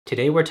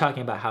Today we're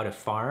talking about how to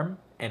farm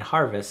and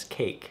harvest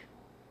cake.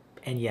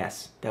 And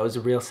yes, that was a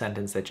real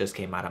sentence that just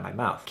came out of my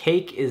mouth.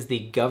 Cake is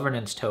the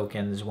governance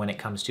tokens when it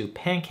comes to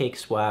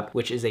PancakeSwap,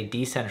 which is a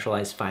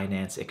decentralized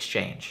finance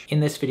exchange.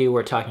 In this video,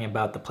 we're talking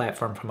about the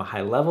platform from a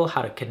high level,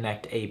 how to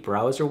connect a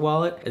browser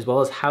wallet, as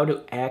well as how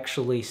to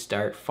actually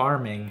start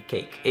farming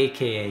cake,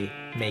 aka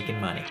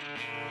making money.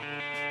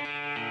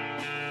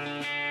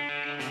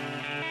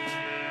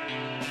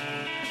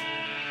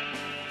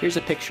 Here's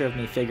a picture of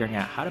me figuring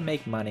out how to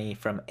make money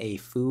from a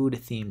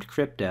food-themed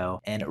crypto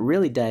and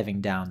really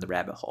diving down the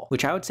rabbit hole,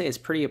 which I would say is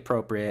pretty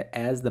appropriate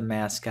as the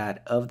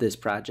mascot of this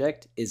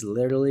project is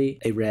literally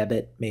a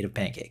rabbit made of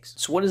pancakes.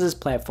 So what does this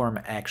platform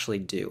actually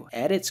do?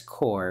 At its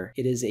core,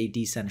 it is a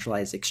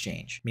decentralized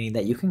exchange, meaning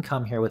that you can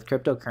come here with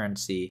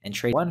cryptocurrency and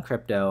trade one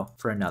crypto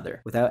for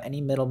another without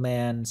any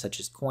middleman such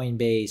as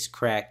Coinbase,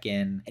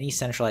 Kraken, any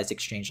centralized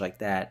exchange like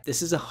that.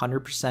 This is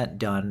 100%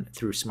 done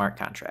through smart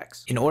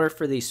contracts. In order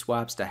for these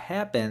swaps to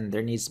happen,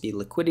 there needs to be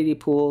liquidity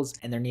pools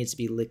and there needs to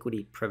be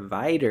liquidity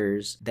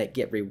providers that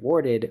get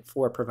rewarded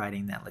for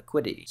providing that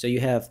liquidity. So you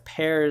have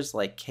pairs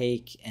like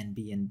Cake and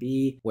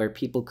BNB where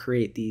people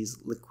create these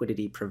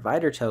liquidity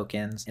provider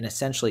tokens and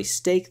essentially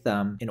stake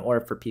them in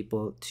order for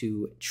people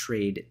to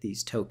trade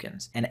these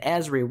tokens. And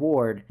as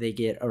reward, they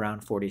get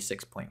around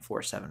 46.47%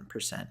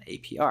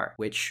 APR,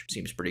 which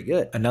seems pretty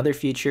good. Another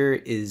feature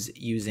is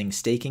using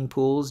staking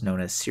pools known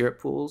as syrup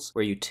pools,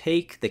 where you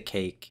take the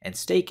cake and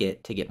stake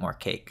it to get more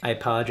cake. I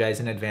apologize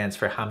in advance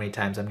for how many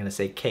times I'm going to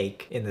say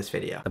cake in this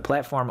video. The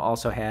platform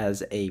also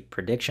has a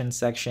prediction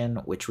section,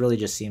 which really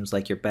just seems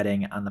like you're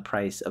betting on the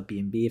price of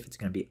BNB if it's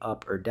going to be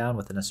up or down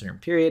within a certain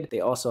period. They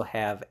also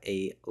have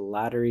a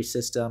lottery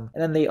system,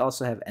 and then they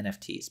also have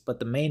NFTs. But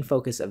the main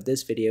focus of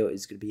this video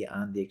is going to be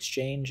on the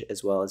exchange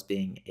as well as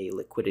being a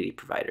liquidity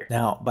provider.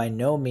 Now, by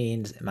no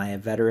means am I a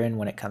veteran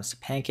when it comes to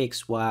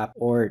PancakeSwap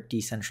or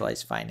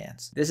decentralized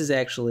finance. This is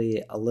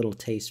actually a little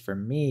taste for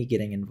me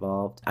getting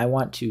involved. I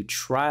want to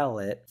trial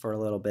it for a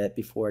little bit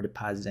before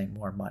depositing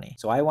more money.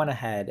 So I went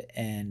ahead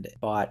and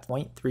bought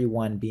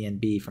 0.31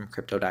 BNB from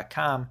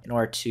crypto.com in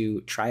order to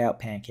try out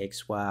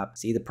PancakeSwap,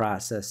 see the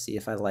process, see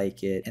if I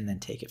like it, and then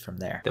take it from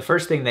there. The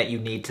first thing that you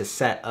need to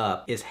set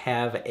up is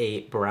have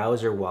a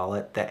browser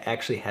wallet that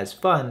actually has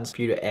funds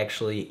for you to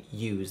actually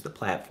use the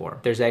platform.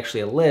 There's actually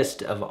a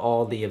list of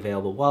all the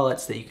available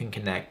wallets that you can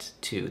connect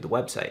to the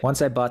website.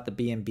 Once I bought the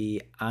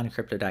BNB on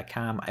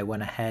crypto.com, I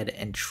went ahead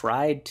and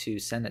tried to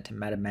send it to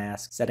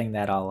MetaMask, setting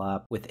that all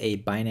up with a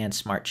Binance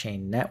Smart Chain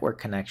network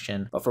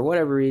connection, but for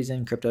whatever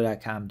reason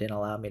crypto.com didn't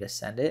allow me to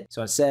send it.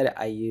 So instead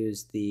I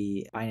used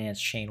the Binance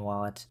Chain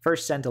wallet.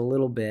 First sent a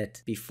little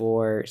bit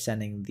before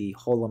sending the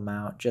whole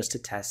amount just to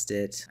test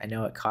it. I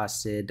know it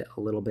costed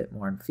a little bit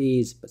more in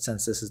fees, but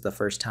since this is the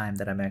first time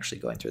that I'm actually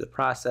going through the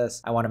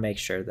process, I want to make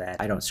sure that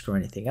I don't screw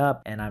anything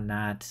up and I'm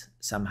not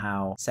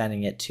somehow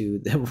sending it to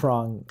the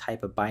wrong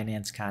type of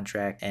Binance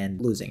contract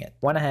and losing it.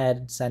 Went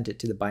ahead, sent it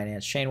to the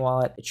Binance Chain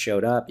wallet. It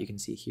showed up. You can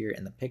see here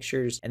in the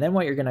pictures. And then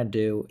what you're going to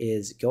do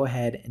is go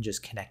ahead and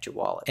just connect your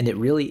wallet. And it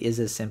really is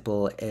as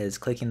simple as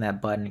clicking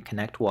that button,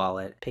 connect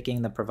wallet,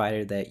 picking the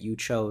provider that you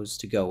chose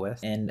to go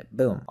with, and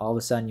boom, all of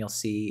a sudden you'll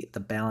see the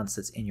balance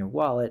that's in your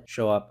wallet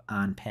show up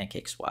on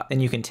PancakeSwap. Then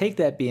you can take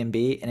that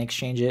BNB and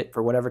exchange it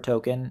for whatever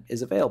token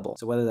is available.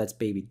 So whether that's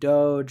Baby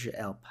Doge,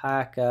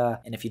 Alpaca,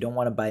 and if you don't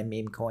want to buy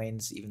meme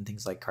coins, even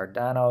things like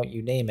Cardano,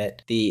 you name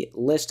it, the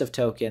list of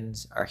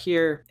tokens are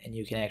here and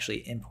you can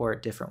actually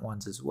import different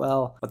ones as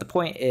well. But the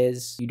point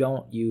is you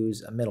don't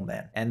use a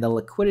middleman, and the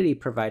liquidity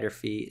provider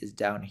fee is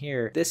down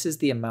here. This is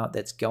the amount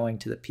that's going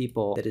to the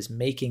people that is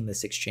making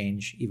this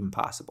exchange even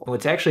possible.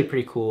 What's actually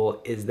pretty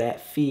cool is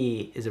that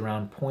fee is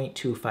around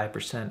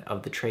 0.25%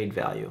 of the trade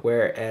value,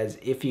 whereas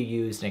if you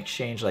use an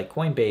exchange like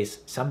Coinbase,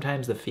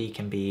 sometimes the fee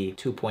can be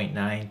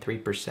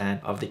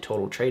 2.93% of the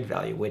total trade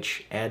value,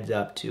 which adds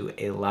up to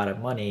a lot of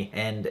money.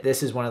 And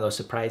this is one of those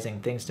surprising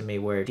things to me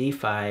where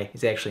DeFi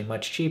is actually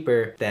much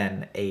cheaper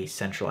than a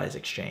centralized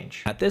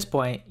exchange. At this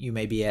point, you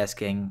may be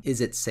asking, is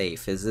it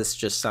safe? Is this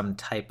just some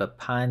type of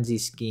Ponzi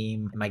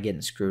scheme? Am I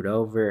getting screwed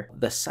over?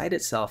 The site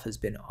itself has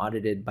been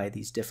audited by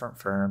these different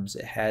firms.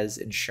 It has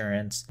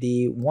insurance.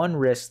 The one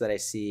risk that I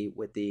see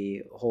with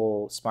the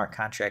whole smart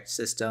contract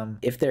system,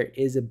 if there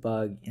is a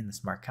bug in the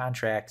smart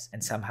contracts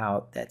and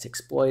somehow that's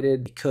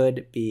exploited, it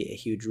could be a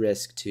huge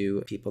risk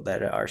to people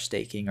that are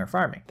staking or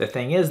farming. The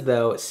thing is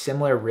though,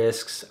 similar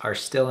risks are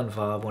still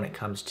involved when it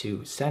comes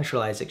to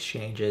centralized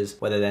exchanges,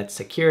 whether that's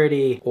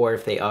security or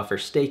if they offer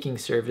staking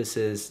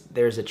services,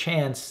 there's a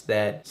chance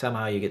that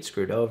somehow you get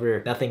screwed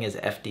over. Nothing is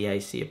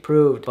FDIC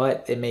approved,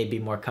 but it may be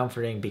more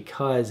comforting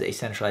because a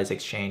centralized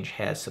exchange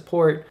has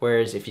support,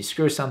 whereas if you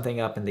screw something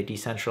up in the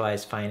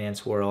decentralized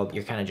finance world,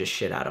 you're kind of just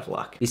shit out of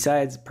luck.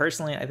 Besides,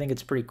 personally, I think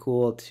it's pretty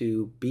cool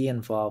to be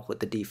involved with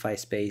the DeFi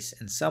space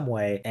in some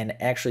way and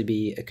actually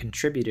be a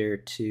contributor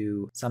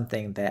to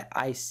something that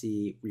I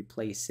see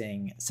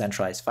replacing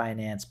centralized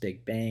finance,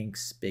 big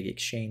banks, big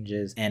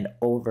exchanges, and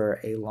over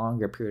a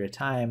longer period of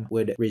time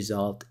would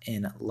result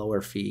in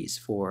lower fees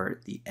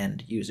for the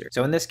end user.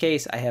 So in this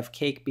case, I have have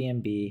Cake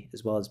BNB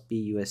as well as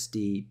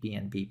BUSD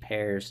BNB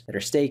pairs that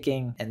are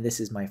staking, and this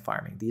is my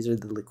farming. These are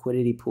the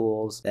liquidity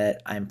pools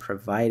that I'm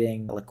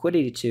providing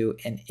liquidity to,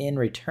 and in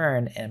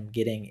return am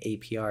getting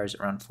APRs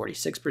around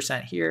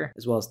 46% here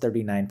as well as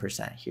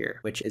 39% here,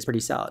 which is pretty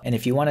solid. And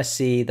if you want to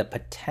see the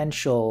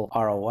potential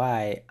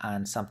ROI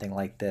on something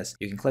like this,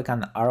 you can click on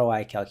the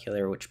ROI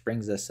calculator, which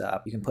brings this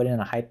up. You can put in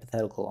a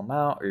hypothetical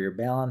amount or your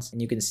balance,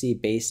 and you can see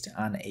based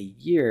on a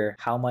year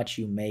how much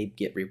you may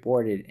get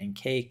rewarded in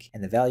Cake,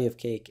 and the value of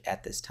Cake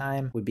at this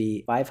time would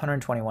be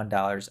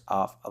 $521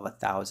 off of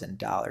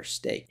 $1,000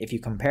 stake. If you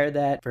compare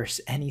that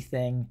versus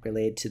anything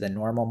related to the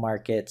normal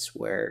markets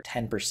where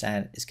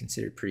 10% is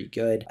considered pretty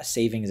good, a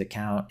savings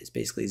account is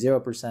basically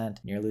 0% and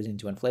you're losing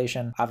to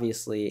inflation,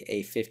 obviously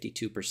a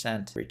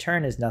 52%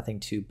 return is nothing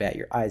to bat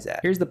your eyes at.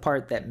 Here's the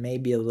part that may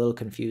be a little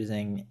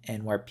confusing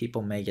and where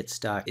people may get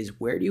stuck is,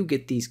 where do you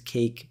get these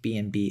Cake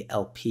BNB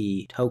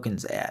LP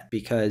tokens at?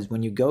 Because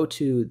when you go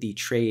to the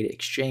trade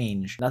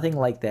exchange, nothing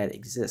like that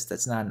exists.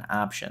 That's not an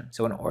option.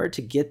 So in order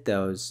to get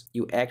those,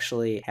 you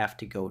actually have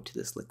to go to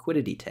this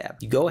liquidity tab.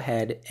 You go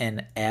ahead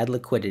and add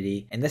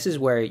liquidity, and this is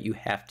where you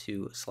have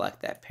to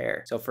select that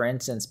pair. So for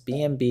instance,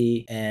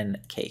 BNB and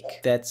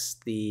Cake, that's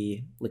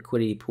the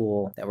liquidity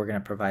pool that we're going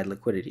to provide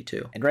liquidity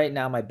to. And right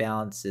now my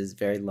balance is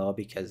very low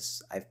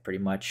because I've pretty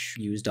much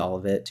used all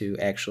of it to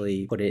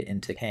actually put it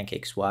into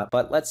PancakeSwap.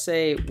 But let's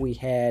say we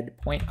had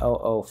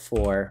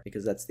 0.004,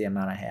 because that's the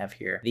amount I have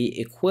here. The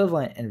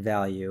equivalent in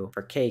value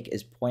for Cake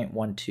is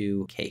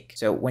 0.12 Cake.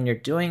 So when you're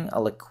doing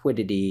a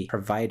liquidity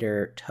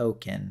provider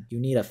token, you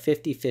need a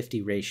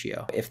 50-50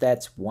 ratio. If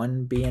that's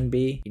 1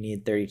 BNB, you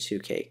need 32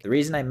 Cake. The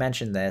reason I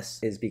mention this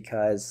is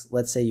because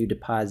let's say you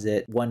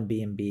deposit 1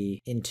 BNB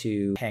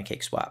into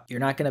PancakeSwap. You're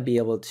not going to be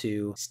able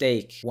to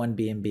stake 1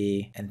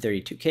 BNB and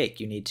 32 Cake.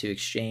 You need to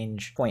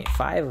exchange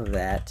 0.5 of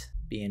that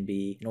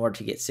BNB in order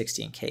to get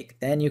 16 Cake.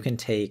 Then you can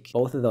take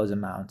both of those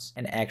amounts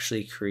and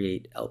actually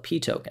create LP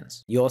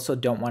tokens. You also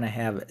don't want to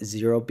have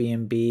 0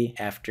 BNB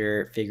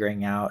after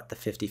figuring out the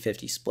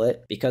 50-50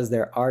 split, because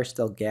there are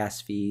still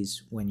gas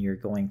fees when you're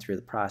going through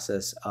the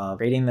process of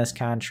creating this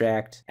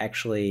contract,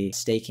 actually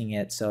staking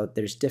it. So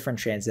there's different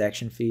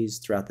transaction fees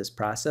throughout this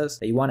process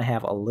that you want to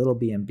have a little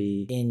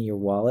BNB in your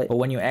wallet. But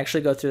when you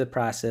actually go through the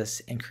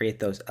process and create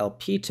those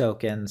LP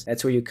tokens,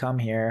 that's where you come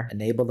here,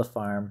 enable the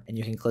farm, and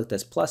you can click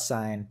this plus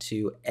sign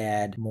to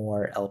add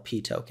more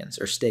LP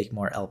tokens or stake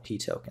more LP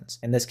tokens.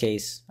 In this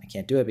case, I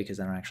can't do it because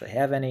I don't actually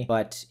have any,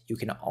 but you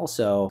can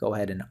also go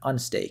ahead and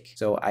unstake.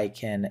 So I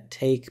can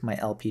take my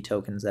LP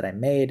tokens that I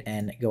made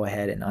and go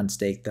ahead and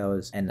unstake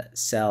those and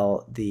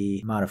sell the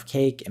amount of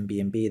Cake and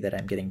BNB that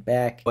I'm getting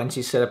back. Once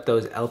you set up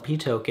those LP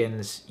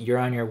tokens, you're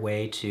on your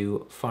way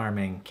to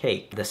farming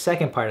Cake. The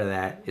second part of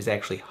that is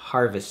actually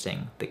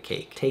harvesting the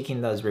Cake, taking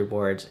those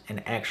rewards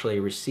and actually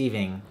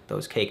receiving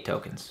those Cake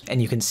tokens.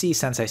 And you can see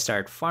since I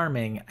started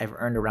farming, I've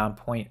earned around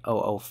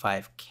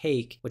 0.005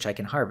 Cake, which I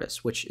can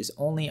harvest, which is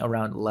only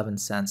around 11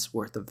 cents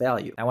worth of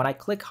value. Now, when I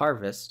click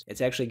harvest,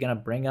 it's actually going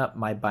to bring up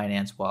my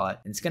Binance wallet,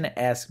 and it's going to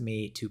ask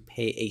me to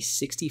pay a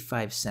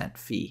 65-cent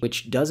fee,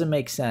 which doesn't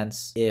make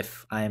sense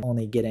if I'm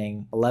only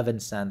getting 11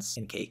 cents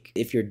in Cake.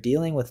 If you're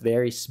dealing with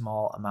very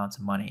small amounts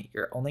of money,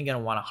 you're only going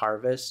to want to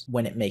harvest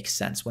when it makes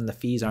sense, when the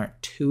fees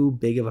aren't too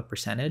big of a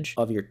percentage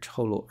of your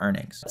total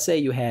earnings. Let's say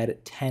you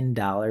had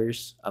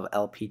 $10 of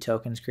LP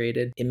tokens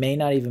created. It may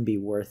not even be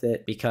worth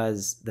it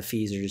because the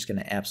fees are just going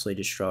to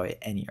absolutely destroy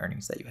any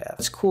earnings that you have.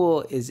 What's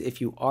cool is if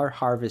you are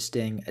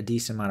harvesting a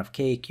decent amount of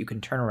Cake, you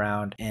can turn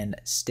around and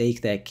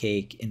stake that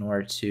Cake in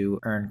order to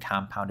earn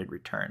compounded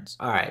returns.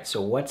 All right,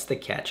 so what's the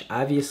catch?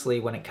 Obviously,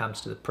 when it comes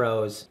to the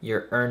pros,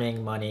 you're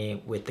earning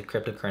money with the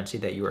cryptocurrency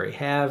that you already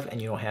have,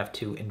 and you don't have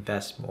to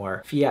invest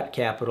more fiat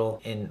capital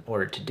in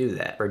order to do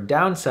that. For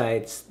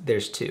downsides,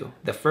 there's two.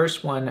 The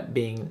first one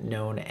being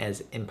known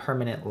as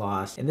impermanent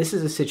loss, and this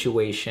is a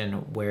situation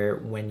where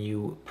when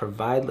you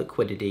provide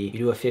liquidity, you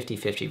do a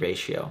 50-50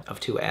 ratio of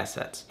two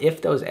assets.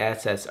 If those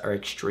assets are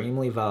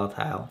extremely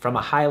volatile, from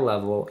a high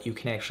level, you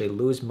can actually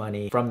lose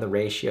money from the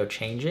ratio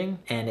changing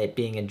and it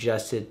being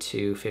adjusted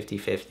to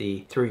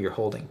 50-50 through your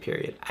holding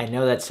period. I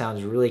know that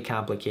sounds really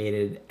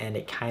complicated, and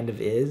it kind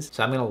of is.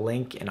 So I'm going to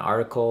link an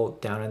article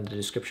down in the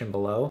description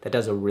below that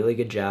does a really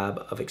good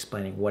job of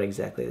explaining what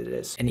exactly it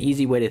is. An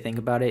easy way to think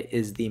about it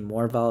is the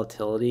more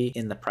volatility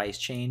in the price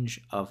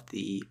change of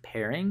the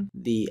pairing,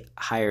 the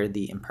higher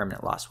the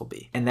impermanent loss will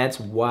be. And that's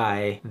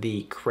why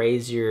the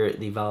crazier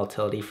the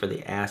volatility for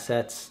the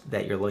assets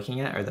that you're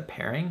looking at or the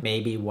pairing,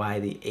 maybe why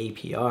the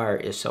APR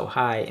is so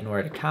high in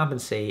order to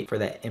compensate for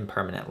that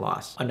impermanent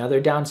loss. Another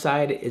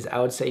downside is I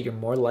would say you're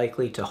more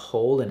likely to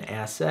hold an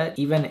asset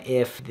even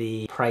if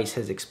the price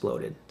has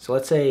exploded. So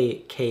let's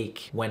say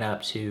Cake went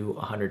up to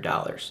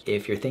 $100.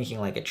 If you're thinking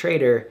like a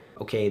trader,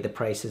 okay, the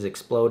price has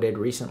exploded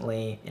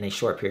recently in a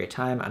short period of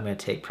time, I'm going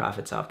to take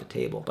profits off the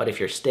table. But if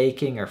you're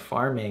staking or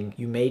farming,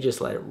 you may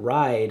just let it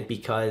ride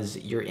because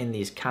you're in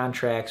these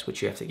contracts,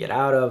 which you have to get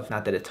out of.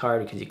 Not that it's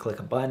hard because you click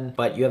a button,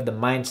 but you have the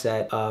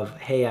mindset of,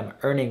 hey, I'm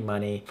earning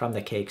money from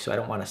the cake, so I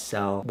don't want to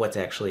sell what's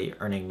actually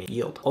earning me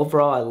yield.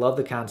 Overall, I love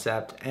the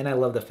concept, and I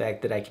love the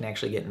fact that I can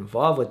actually get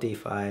involved with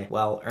DeFi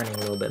while earning a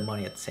little bit of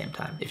money at the same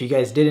time. If you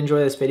guys did enjoy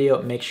this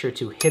video, make sure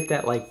to hit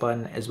that like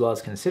button, as well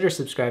as consider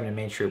subscribing to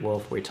Main Street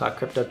Wolf, where we talk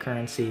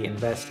cryptocurrency,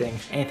 investing,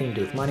 anything to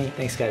do with money.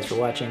 Thanks guys for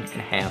watching,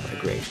 and have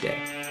a great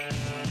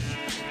day.